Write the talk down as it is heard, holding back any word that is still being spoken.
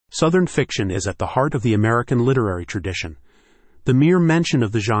Southern fiction is at the heart of the American literary tradition. The mere mention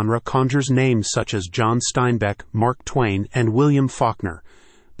of the genre conjures names such as John Steinbeck, Mark Twain, and William Faulkner.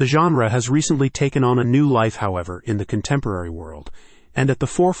 The genre has recently taken on a new life, however, in the contemporary world, and at the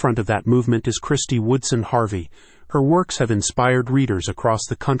forefront of that movement is Kristy Woodson Harvey. Her works have inspired readers across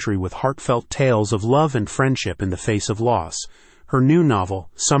the country with heartfelt tales of love and friendship in the face of loss. Her new novel,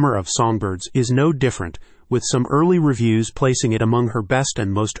 Summer of Songbirds, is no different, with some early reviews placing it among her best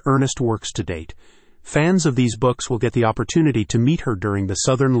and most earnest works to date. Fans of these books will get the opportunity to meet her during the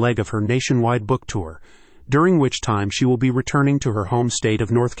southern leg of her nationwide book tour, during which time she will be returning to her home state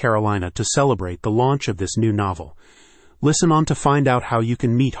of North Carolina to celebrate the launch of this new novel. Listen on to find out how you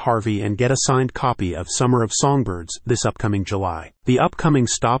can meet Harvey and get a signed copy of Summer of Songbirds this upcoming July. The upcoming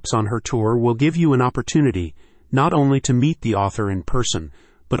stops on her tour will give you an opportunity not only to meet the author in person,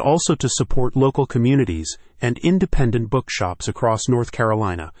 but also to support local communities and independent bookshops across North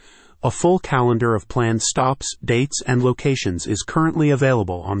Carolina. A full calendar of planned stops, dates, and locations is currently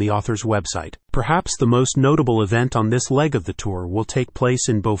available on the author's website. Perhaps the most notable event on this leg of the tour will take place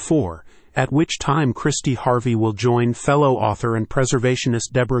in Beaufort, at which time Kristy Harvey will join fellow author and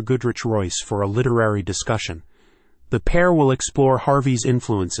preservationist Deborah Goodrich Royce for a literary discussion. The pair will explore Harvey's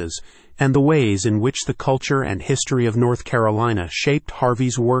influences and the ways in which the culture and history of North Carolina shaped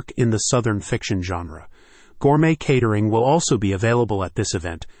Harvey's work in the Southern fiction genre. Gourmet catering will also be available at this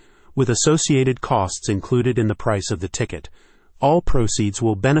event, with associated costs included in the price of the ticket. All proceeds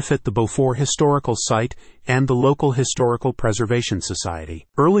will benefit the Beaufort Historical Site and the local Historical Preservation Society.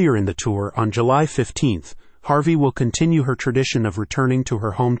 Earlier in the tour, on July 15th, Harvey will continue her tradition of returning to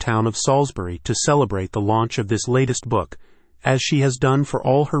her hometown of Salisbury to celebrate the launch of this latest book. As she has done for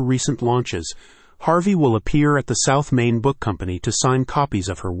all her recent launches, Harvey will appear at the South Main Book Company to sign copies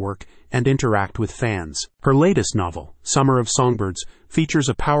of her work and interact with fans. Her latest novel, Summer of Songbirds, features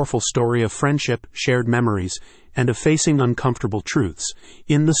a powerful story of friendship, shared memories, and of facing uncomfortable truths.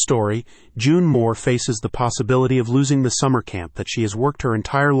 In the story, June Moore faces the possibility of losing the summer camp that she has worked her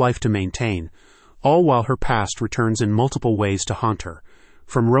entire life to maintain, all while her past returns in multiple ways to haunt her.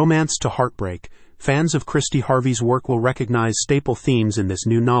 From romance to heartbreak, fans of Kristy Harvey's work will recognize staple themes in this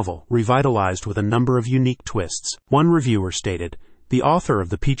new novel, revitalized with a number of unique twists. One reviewer stated, "The author of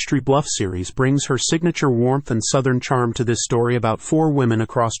the Peachtree Bluff series brings her signature warmth and southern charm to this story about four women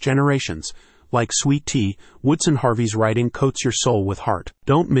across generations. Like sweet tea, Woodson Harvey's writing coats your soul with heart."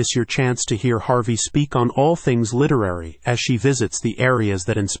 Don't miss your chance to hear Harvey speak on all things literary as she visits the areas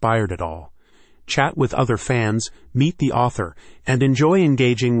that inspired it all. Chat with other fans, meet the author, and enjoy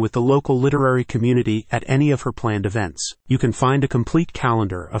engaging with the local literary community at any of her planned events. You can find a complete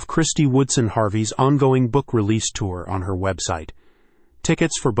calendar of Kristy Woodson Harvey's ongoing book release tour on her website.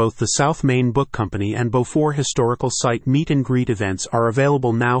 Tickets for both the South Main Book Company and Beaufort Historical Site meet and greet events are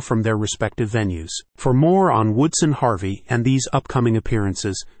available now from their respective venues. For more on Woodson Harvey and these upcoming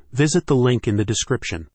appearances, visit the link in the description.